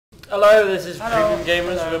Hello, this is Premium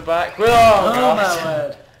Gamers. Hello. We're back. Oh, Oh God. my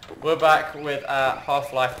word. We're back with our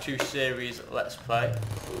Half-Life 2 series Let's Play.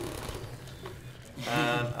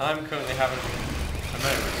 And I'm currently having a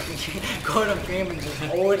moment. Gordon Freeman's just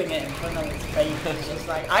holding it in front of his face. He's just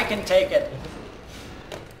like, I can take it.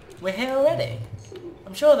 We're here already.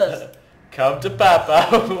 I'm sure there's... Come to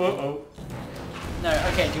Papa. No,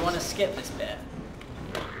 okay, do you want to skip this bit?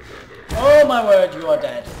 Oh my word, you are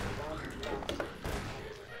dead.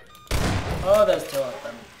 Oh, there's two of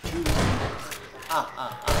them. Two demons.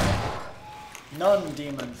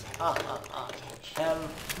 Non-demons. Hell Oh,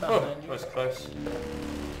 behind that you. was close.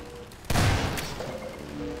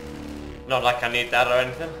 Not like I need that or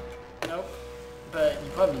anything. Nope. But you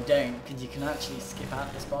probably don't, because you can actually skip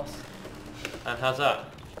out this boss. And how's that?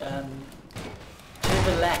 To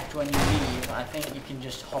the left when you leave, I think you can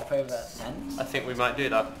just hop over a fence. I think we might do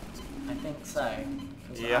that. I think so.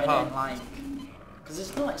 'Cause Yeah. I don't like... Because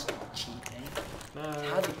it's not cheating. No. It's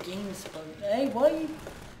how the game's supposed... Hey, why are you...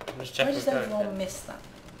 I'm just Why checking does everything. everyone miss that?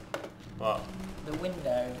 What? The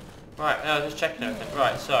window. Right, no, just checking everything.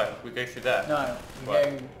 Right, so we go through there. No, we What?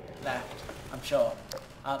 go left, I'm sure.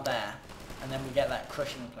 Out there. And then we get that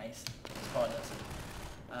crushing place. Spoilers.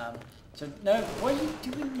 So, no, what are you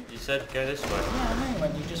doing? You said go this way. Yeah, I know,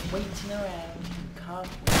 when you're just waiting around, you can't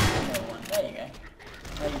see no one. There you go.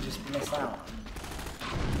 Now you just miss out.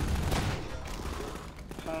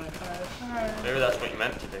 Maybe that's what you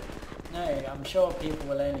meant to do. No, I'm sure people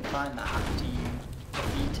will only find that after you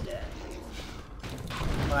defeated it.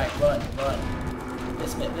 Right, run.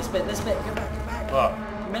 This bit, go back. What?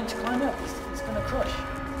 You meant to climb up, it's gonna crush.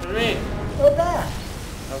 What do you mean? Up there!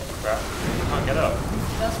 Oh crap. I can't get up.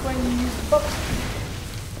 That's when you use the box.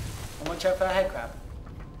 And watch out for a head crab.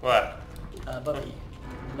 Where? Above you.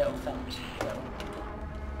 Little fence.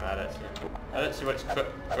 I don't see it. I don't see what it's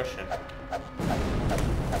crushing.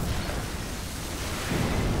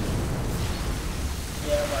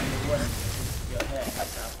 Yeah, well you wouldn't because your hair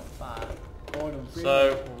gets out on fire. Gordon Freeman.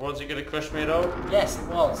 So, was it going to crush me at all? Yes, it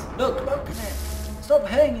was. Look at it. Stop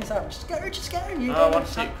hurting yourself. Just go. You Oh, I don't want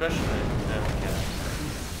to see it crush me. There we go.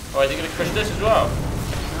 Oh, is it going to crush this as well?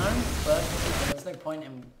 No, but there's no point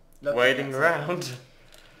in looking Waiting at it. around.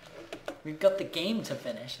 We've got the game to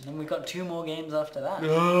finish, and then we've got 2 more games after that.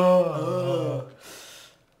 Oh.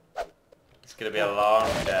 It's going to be a long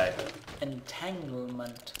day.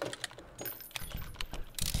 Entanglement.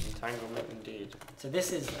 Entanglement indeed. So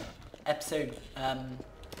this is episode.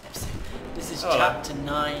 This is Oh, chapter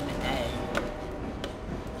 9A.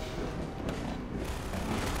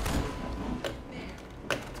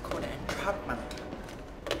 It's called entrapment.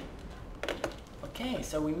 Okay,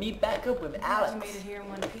 so we meet back up with Alyx. You made it here in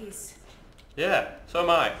one piece. Yeah, so am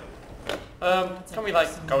I. Can we like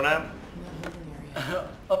go now?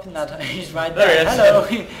 Up in that, he's right There there. he is. Hello.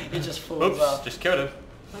 He just falls Oops, off. just killed him.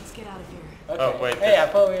 Let's get out of here. Okay. Oh, wait, Hey, I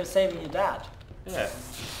thought we were saving your dad. Yeah.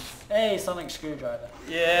 Hey, sonic screwdriver.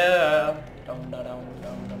 Yeah.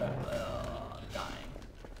 Dying.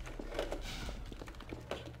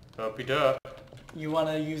 Dopey dup. You want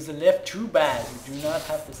to use the lift? Too bad. You do not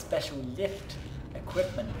have the special lift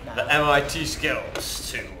equipment now. The MIT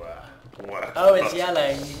skills to work. Oh, it's But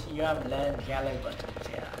yellow. You haven't learned yellow buttons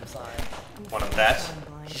yet. I'm sorry. One of that.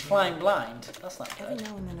 She's flying blind. That's not Every good.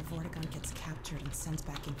 now and then a Vortigaunt gets captured and sends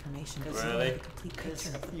back information. Because Really? The complete Because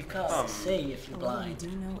picture of the you can't place. see if you're But what we blind. do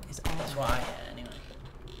know is all That's what I hear anyway.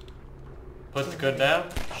 Put the gun down.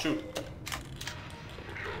 Shoot.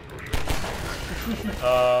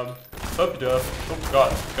 Dopey dup. Oh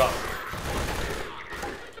god, gone.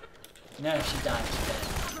 No, she died. She's dead.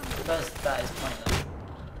 First, that is pointless.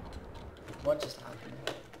 What just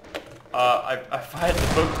happened? I fired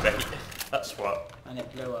the bug bait. That's what. And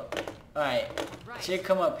it blew up. Alright, so you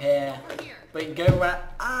come up here, but you go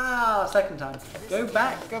around. Second time. Go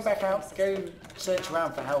back out, go search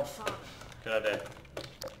around for health. Good idea.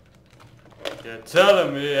 You're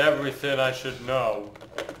telling me everything I should know.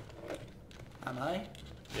 Am I?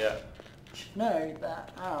 Yeah. You should know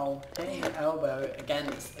that, hitting your elbow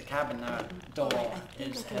against the cabin door I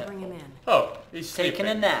think is I can bring him in. Oh, he's taking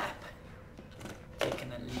a sleeping. nap.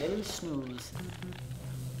 Taking a little snooze.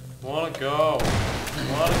 Wanna go.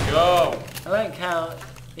 I like how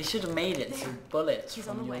they should have made it so bullets He's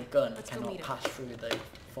on from the your way. gun Let's go cannot meet him. pass through the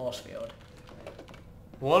force field.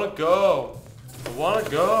 Wanna go. I wanna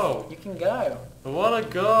go. You can go. I wanna You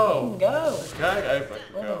can go. go. Okay, over.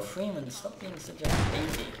 Gordon Go. Freeman, stop being such a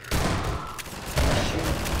baby.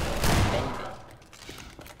 Baby.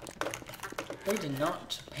 They did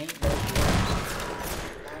not paint those rooms.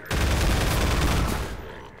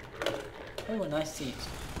 Oh, a nice seat.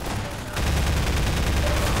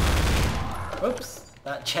 Whoops.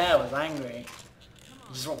 That chair was angry.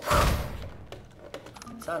 Just went,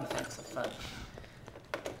 sound effects are fun.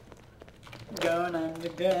 Going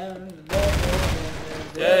underground.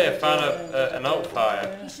 Yeah, you found an old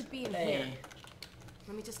fire. He should be in Hey, here.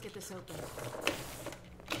 Let me just get this open.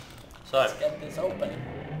 So, let's get this open.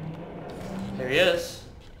 here he is.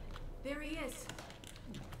 There he is.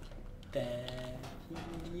 There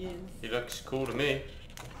he is. He looks cool to me.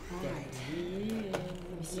 Alright. He Let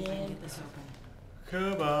me see if I can is. get this open.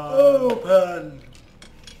 Come on. Open!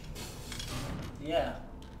 Yeah.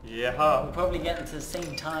 Yeah. We're probably getting to the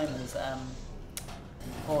same time as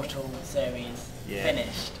Portal series Yeah.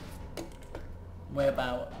 finished. We're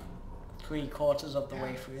about 3/4 of the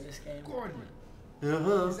way through this game. Gordon,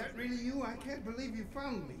 Uh-huh. is that really you? I can't believe you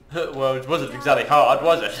found me. Well, it wasn't exactly hard,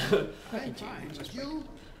 was it? I'm fine, but you?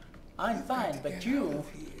 I'm You've got fine, to but get you, out of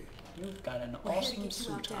here. you've got an We're here to awesome get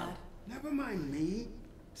you out, suit on. Dad. Never mind me.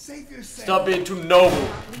 Save yourself. Stop being too noble.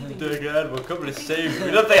 Dickhead, we're coming to save you.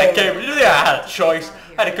 You don't think I came? You don't think I had a choice?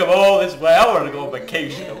 I had to come all this way. I wanted to go on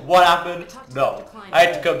vacation. And what happened? No. I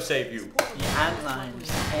had to come save you. The antlion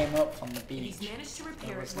just came up from the But he's beach. managed to It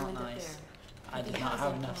repair it was and not end up nice. there. I did He not has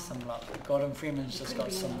have it, enough though. sunblock. Gordon Freeman's just got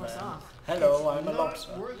couldn't be any worse sunburn. off. Hello, I'm a Not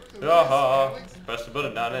lobster. worth the Aha. risk, Alyx. Press the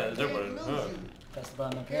button down there. Is there one? Huh. Press the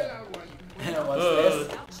button up Get here. out while you can. What's this?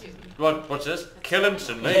 Without you. What's this? Kill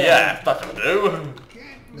instantly? Yeah. Yeah, that'll do.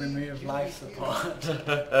 Can't leave Remove life support. Don't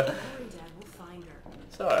worry, Dad. We'll find her.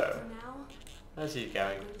 So, For now, how's he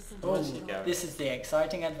going? Oh, Where's he going? this is the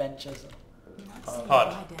exciting adventures.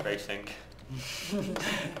 Pod racing.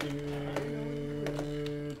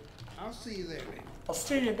 I'll see you there then. I'll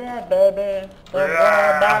see you there, baby. Don't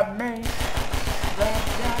worry about me.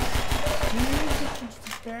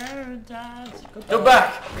 Go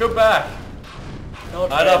back! Go back!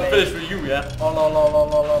 Not I'm not really. finished with you yet. Oh, no, no, no,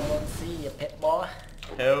 no, no. Let's see you, pit boy.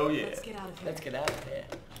 Hell yeah. let's get out of here. Let's get out of here.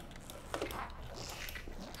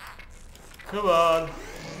 Come on.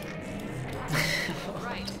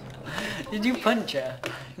 Right. Did you punch her?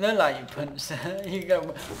 Not like you punched her. You go. I'm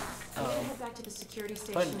gonna Oh. head back to the security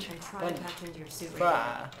station Punch, and try punch. to pack into your suit.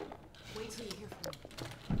 Bah. Wait till you hear from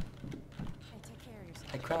me.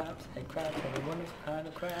 Hey crabs, have a wonderful kind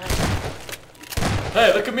of crab.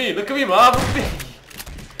 Hey, look at me, Mom, look at me.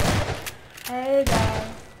 Hey guys.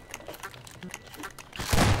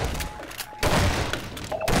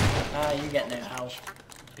 Ah, you get no health.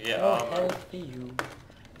 Yeah, No armor. health for you.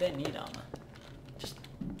 Don't need armor. Just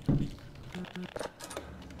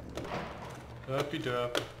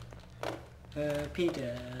Herpy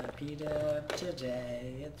Peter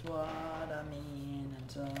today. It's what I mean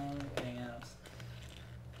and something else.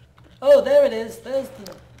 Oh, there it is. There's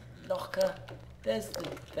the locker. There's the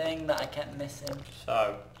thing that I kept missing.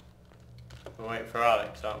 So, we're waiting for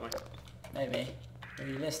Alyx, aren't we? Maybe. Were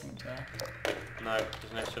you listening to her? No,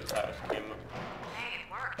 there's no subtitles came up. Hey,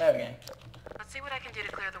 it worked. There we go. Let's see what I can do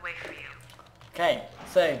to clear the way for you. Okay,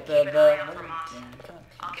 so Keep an eye out for yeah, moss. you can't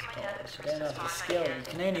I'll get my dad you to don't have as the far as I skill. can. You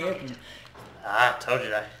can only open. Ah, told you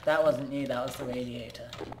that. That wasn't you. That was the radiator.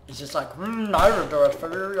 It's just like, I will do it for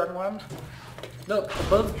you, young one. Look,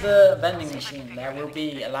 above the vending machine, there will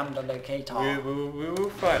be a Lambda locator. We will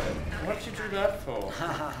find it. What'd you do that for?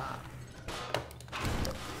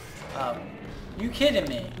 You kidding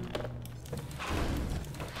me?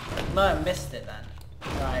 No, I missed it then.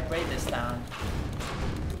 Alright, break this down.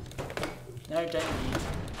 No, don't leave.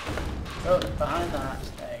 Oh, behind that.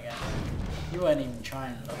 There you go. You weren't even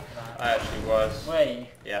trying to look for that. I actually was. Wait,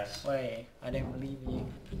 Yes. wait. I don't believe you.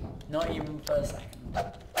 Not even for a second.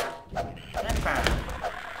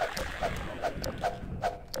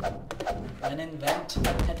 When in vent,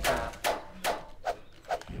 head crab.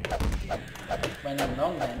 When in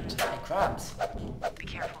long vent, head crabs. Be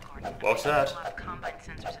careful, Gordon. What's There's that? a lot of combine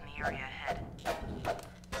sensors in the area ahead.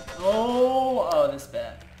 Oh, this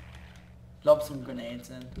bit. Lob some grenades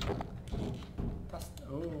in. That's,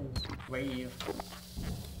 oh, wave.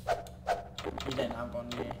 You don't have one,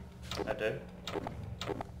 do you? I do.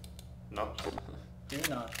 Not. Do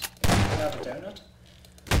not. You have a donut?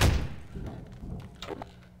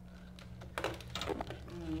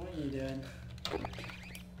 What are you doing?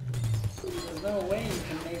 There's no way you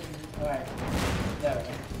can make it. Alright. There we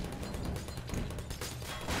go.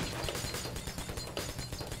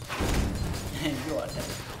 You are dead.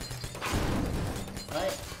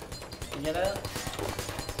 Right? You get out?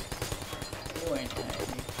 You ain't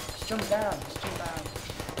hurt me. Just jump down. Just jump down.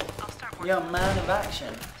 I'll start working You're a on man of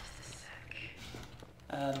action. just a sec.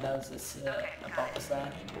 And there was this a box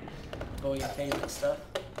there with all your favourite stuff.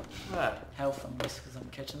 Ah, Health and whiskers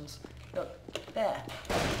and kittens. Look, there.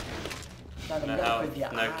 Now no look health, with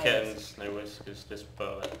your no eyes. kittens, no whiskers, just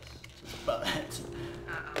bullets. Just bullets.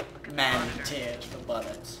 Uh-oh. Man tears for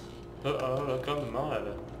bullets. Uh-oh, look on the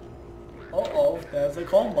monitor. Uh-oh, there's a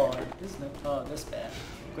combo, isn't it? Oh, this bit.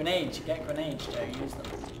 Grenades, you get grenades, Joe, use them.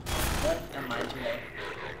 What? Never mind, too late.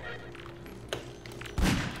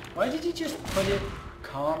 Why did you just put it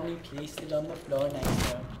calmly placed it on the floor next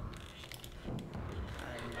to him?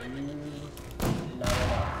 I really love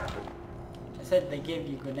it up. I said they give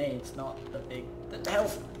you grenades, not the big...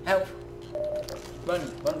 Health! Health! Run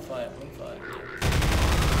for it, run for it.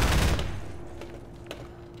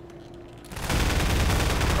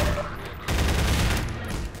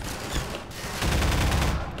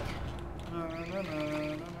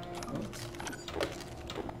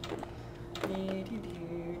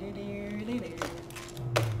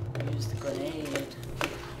 Use the grenade.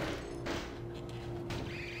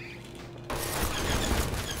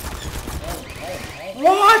 Hey.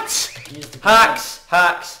 What? Use the Hacks!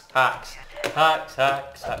 Hacks! Hacks! Hacks!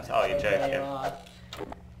 Hacks! Hacks! Oh, you're There you joking. are.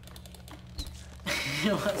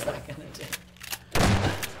 What's that gonna do?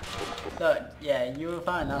 So, yeah, you were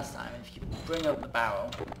fine last time if you bring up the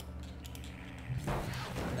barrel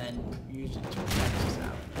and then use it to protect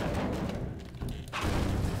yourself.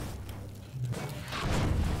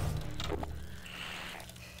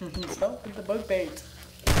 Stop with the bug bait.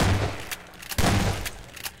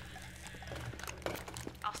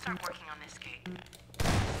 I'll start working on this gate.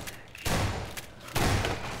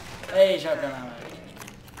 Hey, shotgun ammo.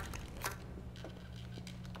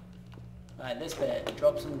 Right, this bit,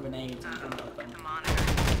 drop some grenades in front of them. The monitor.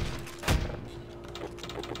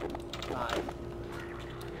 5.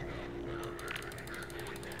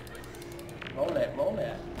 Roll it, roll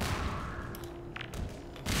it.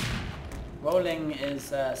 Rolling is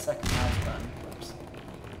second mouse button. Oops.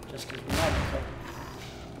 Just because we might have come.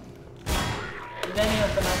 Did any of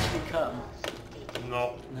them actually come? No.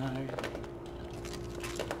 No.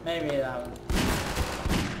 Maybe that one.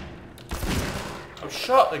 I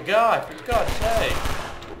shot the guy, for God's sake.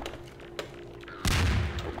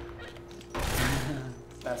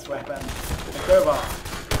 Best weapon. The crowbar.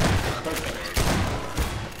 Perfect.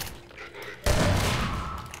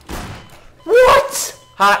 What?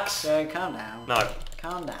 Hacks! So calm down. No.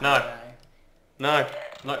 Calm down. No. Guy. No. I'm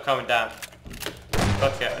not calming down.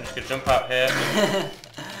 Fuck it, I'm just gonna jump out here.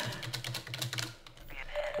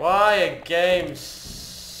 Why are games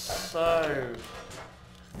so...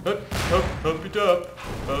 Up it up.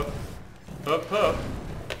 Up.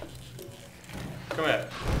 Come here.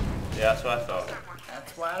 Yeah, that's what I thought.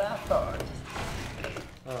 That's what I thought.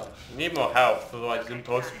 Oh, you need more help, otherwise it's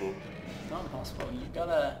impossible. It's not possible. You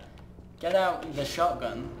gotta get out the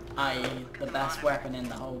shotgun, i.e. the best weapon in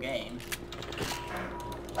the whole game.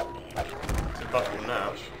 It's impossible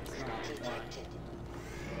now.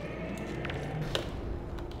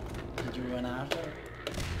 Did you run out of it?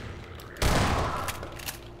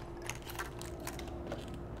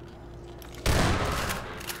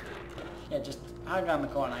 Yeah, just hug on the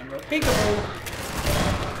corner and go peekaboo!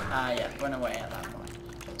 Ah, yeah, run away at that point.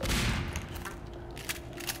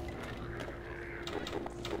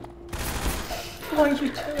 What are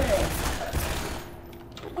you doing?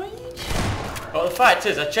 What are you doing? Well, the fact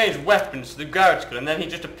is, I changed weapons to the garage gun and then he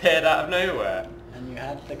just appeared out of nowhere. And you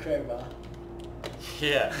had the crowbar.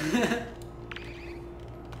 Yeah.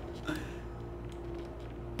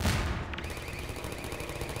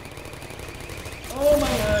 Oh my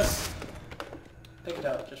goodness! Pick it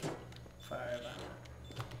up, just fire it back.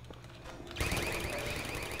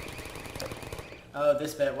 Oh,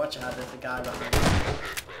 this bit, watch out, there's a guy behind you.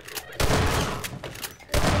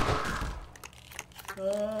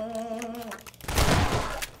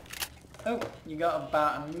 Oh, you got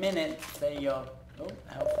about a minute to say your... Oh,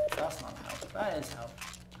 health. That's not health. That is health.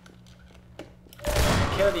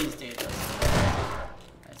 Kill these dudes,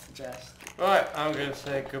 I suggest. Right, I'm going to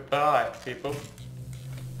say goodbye, people.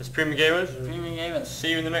 This Premium Gamers. Premium Gamers.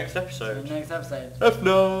 See you in the next episode. See you in the next episode.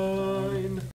 F9!